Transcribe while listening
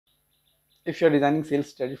If you're designing sales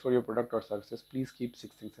strategy for your product or services, please keep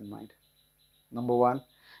 6 things in mind. Number one,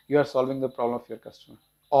 you are solving the problem of your customer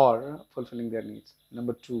or fulfilling their needs.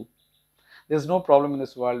 Number two, there's no problem in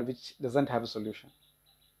this world which doesn't have a solution.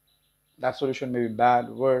 That solution may be bad,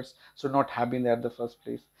 worse, should not have been there at the first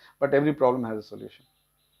place, but every problem has a solution.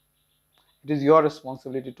 It is your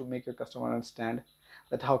responsibility to make your customer understand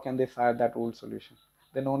that how can they fire that old solution.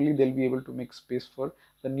 Then only they'll be able to make space for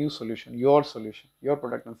the new solution, your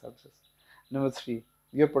product and services. Number three,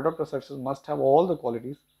 your product or services must have all the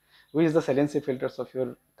qualities which the saliency filters of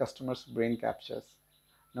your customer's brain captures.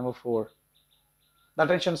 Number four, the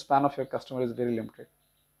attention span of your customer is very limited.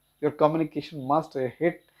 Your communication must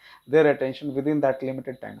hit their attention within that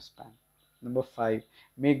limited time span. Number five,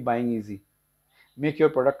 make buying easy. Make your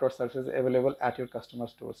product or services available at your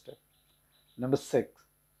customer's doorstep. Number six,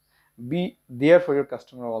 be there for your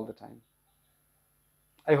customer all the time.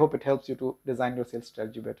 I hope it helps you to design your sales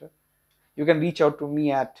strategy better. You can reach out to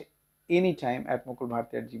me at any time at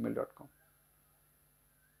mukulbharti@gmail.com.